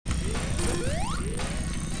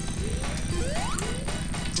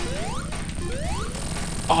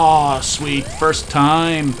Oh, sweet. First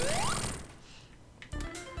time.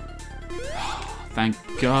 Thank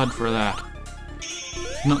God for that.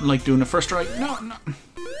 Nothing like doing a first try. No, no.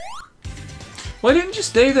 Why didn't you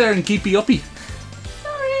stay there and keepy uppy?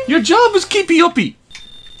 Sorry. Your job is keepy uppy.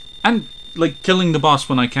 And, like, killing the boss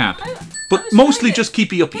when I can't. But mostly just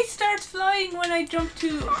keepy uppy. He starts flying when I jump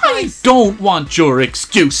too I close. don't want your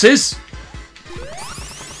excuses.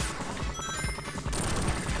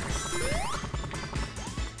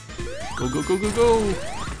 Go, go, go, go, go.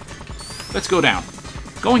 Let's go down.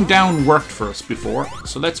 Going down worked for us before,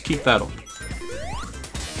 so let's keep that up.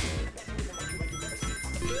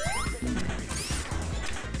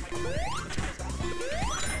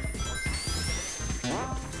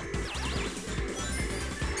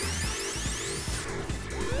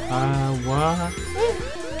 What?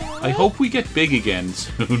 I hope we get big again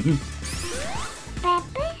soon.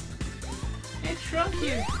 It shrunk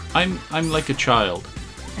you. I'm like a child.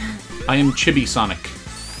 I am Chibi Sonic.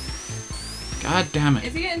 God damn it.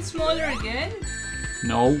 Is he getting smaller again?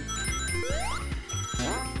 No.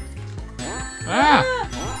 Ah!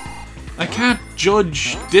 I can't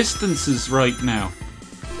judge distances right now.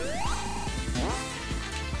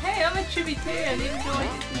 Hey, I'm a chibi too. I enjoy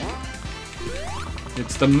it.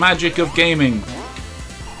 It's the magic of gaming.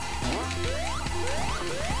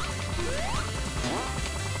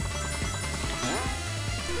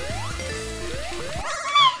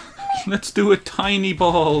 Let's do it, tiny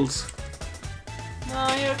balls. No,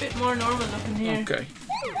 you're a bit more normal looking here. Okay.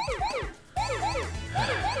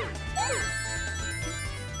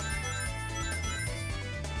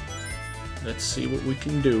 Let's see what we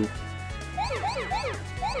can do.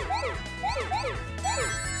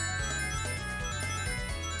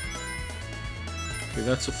 Okay,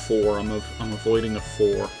 that's a 4. I'm avoiding a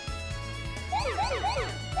 4.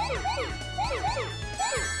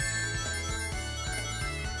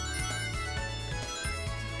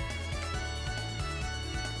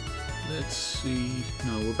 Let's see.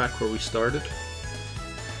 No, we're back where we started.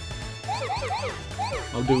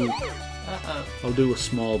 I'll do a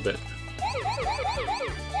small bit.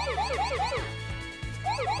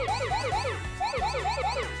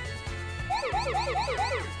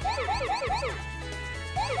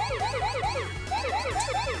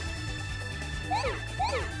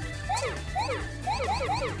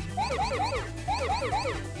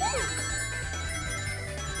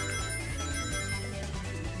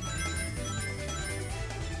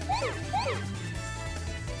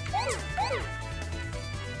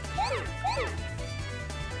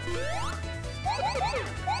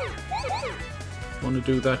 I want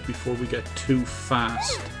to do that before we get too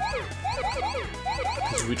fast.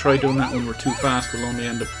 Because if we try doing that when we're too fast, we'll only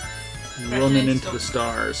end up running into the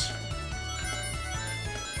stars.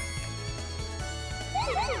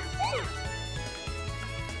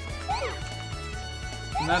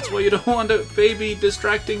 And that's why you don't want a baby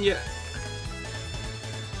distracting you.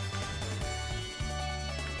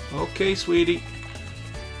 Okay, sweetie.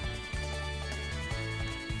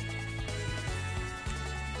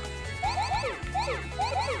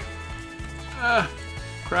 Ah,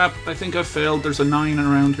 crap. I think I failed. There's a 9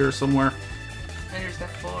 around here somewhere. And there's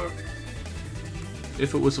that 4.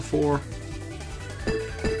 If it was a 4.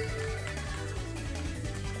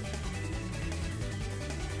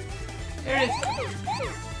 There it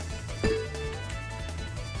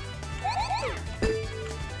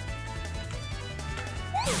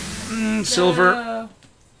is. Silver.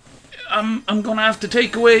 I'm gonna have to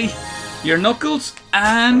take away your Knuckles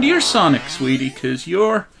and your Sonic, sweetie, because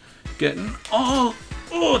you're getting all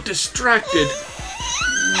distracted.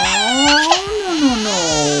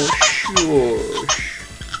 No. Shush.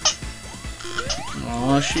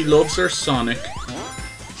 Oh, she loves her Sonic.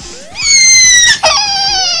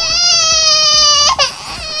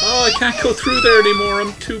 Oh, I can't go through there anymore.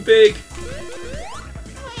 I'm too big.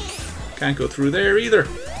 Can't go through there either.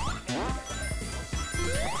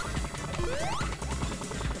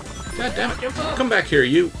 God damn it. Come back here,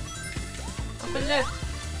 you. Up and left.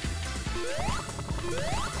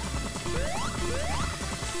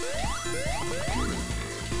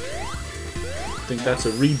 I think that's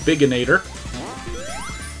a rebiginator.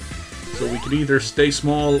 So we could either stay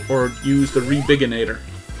small or use the rebiginator.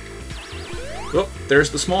 Oh, there's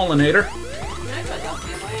the smallinator. I got off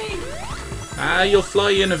the way. Ah, you'll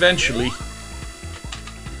fly in eventually.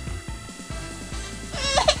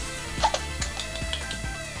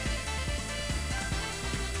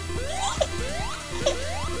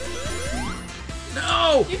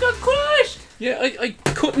 No! You got crushed! Yeah, I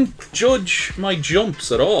couldn't judge my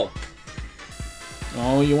jumps at all.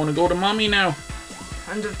 Oh, you want to go to mommy now?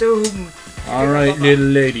 Hand of doom. Alright, little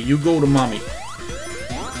lady, you go to mommy.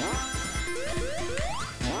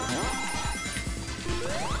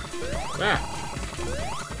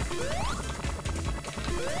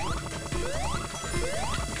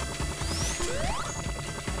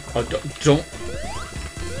 Oh, don't.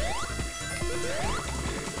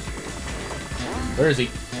 Where is he?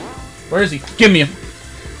 Where is he? Give me him.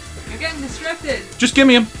 You're getting distracted. Just give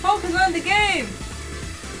me him. Focus on the game.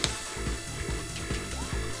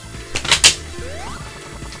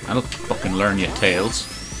 That'll fucking learn you, Tails.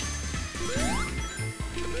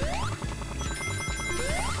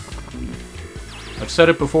 I've said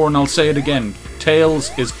it before and I'll say it again.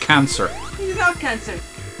 Tails is cancer. He's not cancer.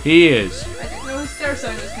 He is. I didn't know his star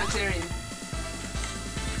sign was Cancerian.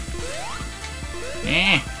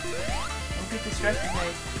 Don't get distracted now.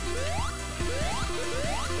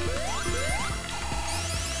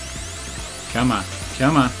 Come on,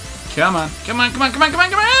 come on, come on, come on, come on, come on, come on,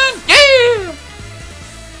 come on! Yeah!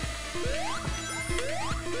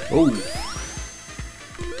 Oh.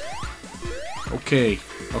 Okay,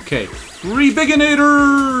 okay.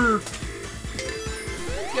 Rebiginator!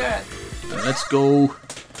 Good. And let's go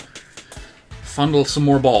funnel some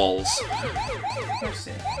more balls. First,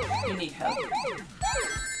 you need help.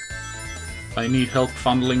 I need help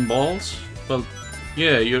funneling balls? Well,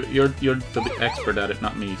 yeah, you're the expert at it,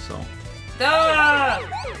 not me, so. Ah!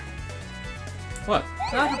 What?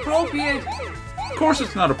 Not appropriate. Of course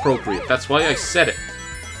it's not appropriate. That's why I said it.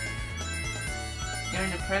 You're in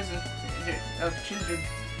the presence of children.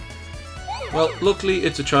 Well, luckily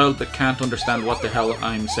it's a child that can't understand what the hell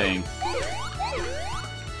I'm saying.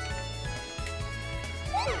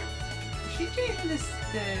 Is she changing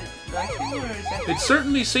the lighting, or is that... It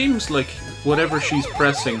certainly seems like whatever she's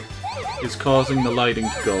pressing is causing the lighting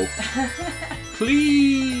to go.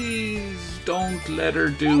 Please don't let her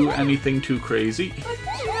do anything too crazy.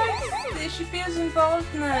 But she feels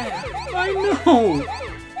involved now. I know!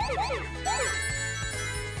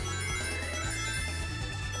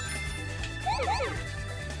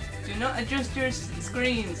 Do not adjust your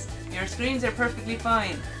screens. Your screens are perfectly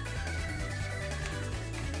fine.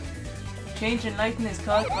 Change in lighting is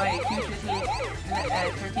caused by a cute little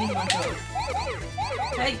 13-month-old.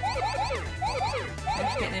 Hey! I'm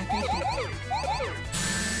just getting impatient.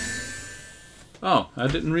 Oh, I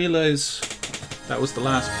didn't realize that was the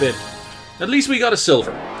last bit. At least we got a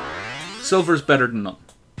silver. Silver's better than none.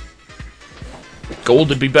 Gold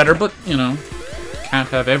would be better, but, you know, can't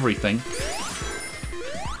have everything.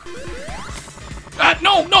 Ah,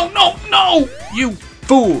 no, no, no, no! You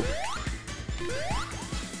fool!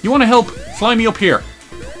 You want to help? Fly me up here.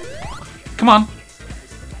 Come on.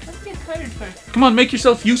 Let's get tired first. Come on, make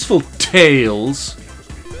yourself useful, Tails.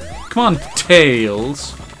 Come on,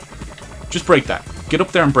 Tails. Just break that. Get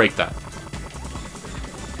up there and break that.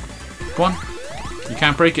 Go on. You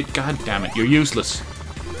can't break it. God damn it, you're useless.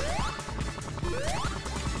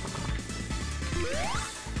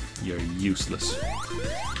 You're useless.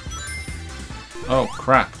 Oh,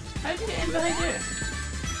 crap. How did you get in behind there?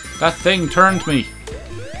 That thing turned me.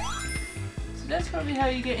 So that's probably how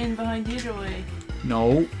you get in behind the other way.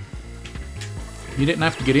 No. You didn't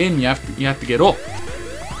have to get in, you have to get up.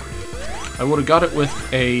 I would have got it with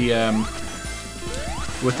a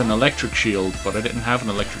with an electric shield, but I didn't have an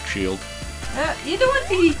electric shield. You don't want to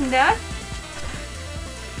be eating that.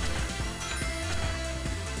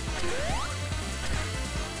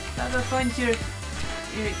 Baba finds your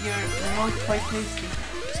remote quite tasty.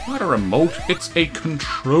 It's not a remote, it's a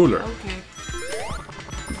controller. Okay.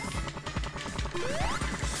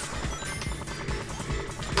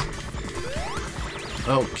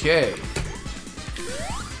 Okay.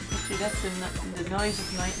 Actually, that's the noise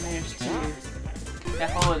of nightmares too. That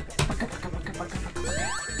whole paka paka paka paka paka paka.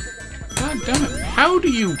 God damn it! How do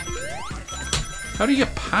you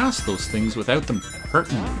get past those things without them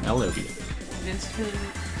hurting the hell out of you?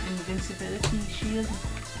 Invincibility shield.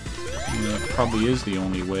 Yeah, it probably is the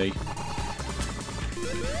only way.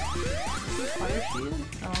 Fire shield.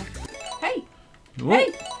 Oh. Hey. Whoa.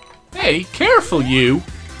 Hey. Hey, careful you!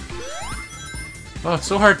 Oh, it's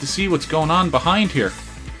so hard to see what's going on behind here.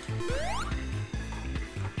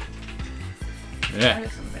 Yeah.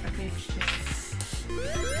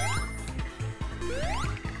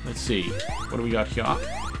 Let's see. What do we got here?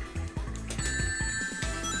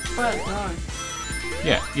 Well done.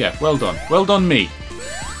 Yeah, well done. Well done, me.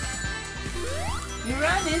 You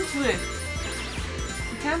ran into it.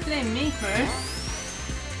 You can't blame me for it.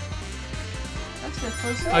 That's the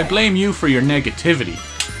first time. I blame you for your negativity.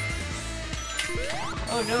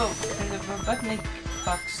 Oh no, there's a Robotnik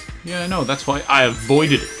box. Yeah, I know. That's why I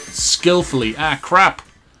avoided it skillfully. Ah, crap.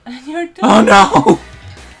 And you're done. Oh no!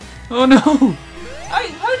 Oh no! How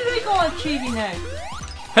did I go on Chibi now?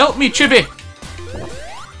 Help me, Chibi!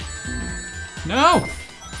 No!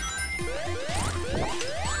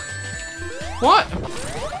 What?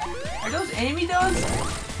 Are those enemy dogs?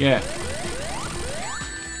 Yeah.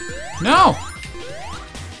 No!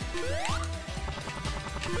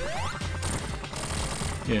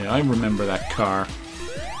 Yeah, I remember that car.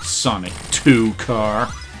 Sonic 2 car.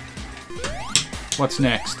 What's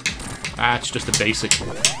next? Ah, it's just a basic.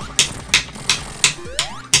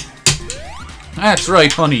 That's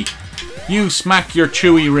right, honey. You smack your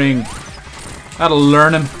chewy ring. That'll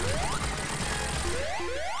learn him.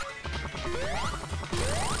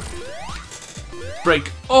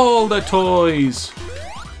 Break all the toys.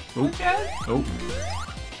 Oh. Okay. Oh.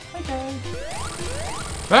 Okay.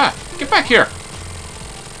 Ah, get back here.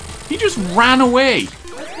 He just ran away.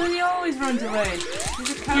 That's because he always runs away.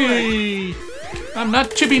 He's a coward. Yay. I'm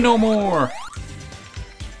not chibi no more.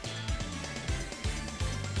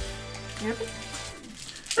 Yep.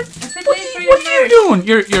 What are you doing?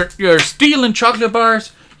 You're stealing chocolate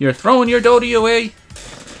bars. You're throwing your dodie away.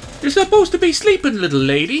 You're supposed to be sleeping, little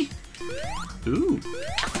lady. Ooh,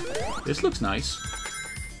 this looks nice.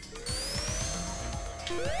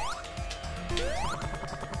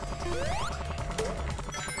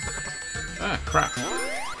 Ah, crap.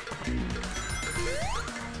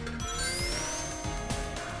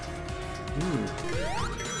 Ooh.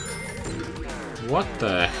 What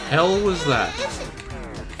the hell was that?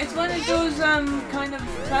 It's one of those kind of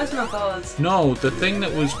plasma balls. No, the thing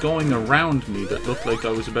that was going around me that looked like I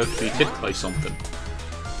was about to be hit by something.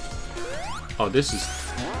 Oh, this is...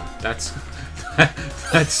 That's...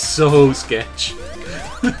 that's so sketch.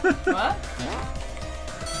 What?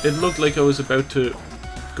 It looked like I was about to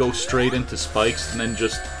go straight into spikes and then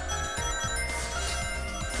just...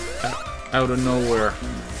 out of nowhere,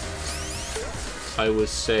 I was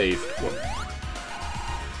saved. What?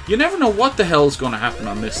 You never know what the hell's going to happen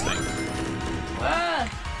on this thing. What?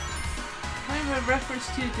 Kind of a reference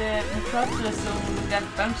to the Metropolis zone with that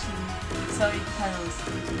bouncing side panels.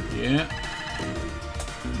 Yeah.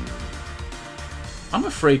 I'm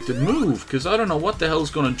afraid to move, because I don't know what the hell's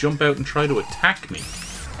going to jump out and try to attack me.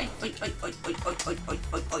 Oi, oi, oi, oi, oi, oi, oi, oi,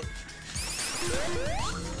 oi, oi.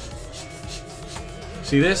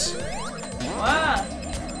 See this? What?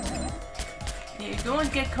 Yeah, you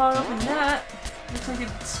don't get caught up in that. Looks like it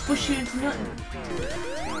push you into nothing.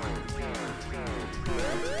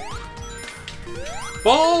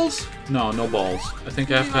 Balls? No, no balls. I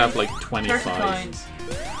think I have to have like 25. 30 coins.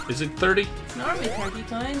 Is it 30? It's normally 30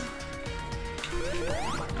 coins.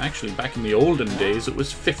 Actually, back in the olden days, it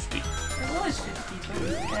was 50. It was 50,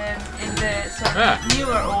 but in the sort of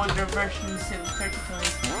newer, older versions, it was 30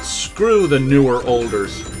 coins. Screw the newer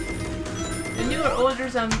olders. The newer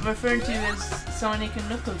olders I'm referring to as Sonic and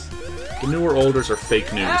Knuckles. The newer olders are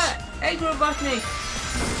fake news. Ah! Egg Robotnik!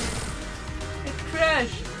 It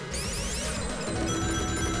crashed!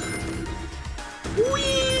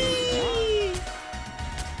 Whee!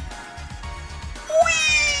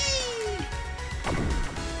 Whee!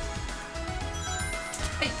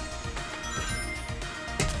 Hey!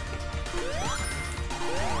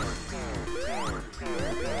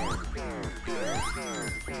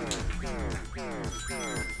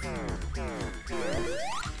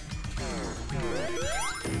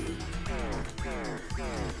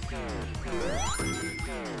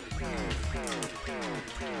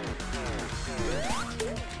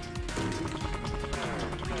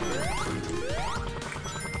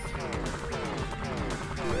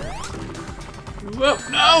 Whoa,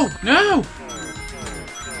 no! No!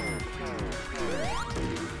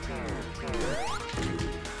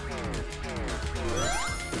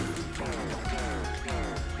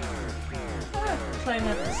 Climb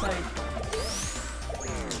up the side.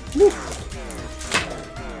 Woo.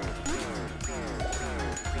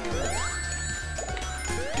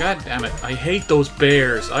 God damn it, I hate those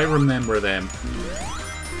bears. I remember them.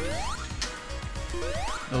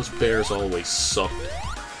 Those bears always sucked.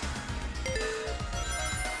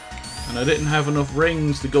 And I didn't have enough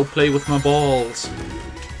rings to go play with my balls.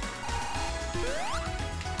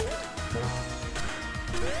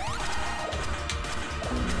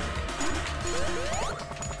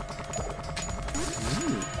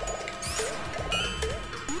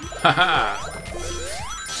 Haha!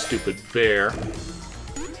 Stupid bear.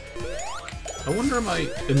 I wonder am I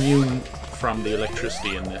immune from the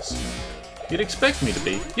electricity in this? You'd expect me to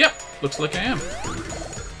be. Yep, looks like I am.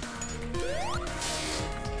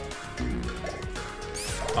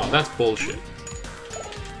 Oh, that's bullshit.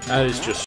 That is just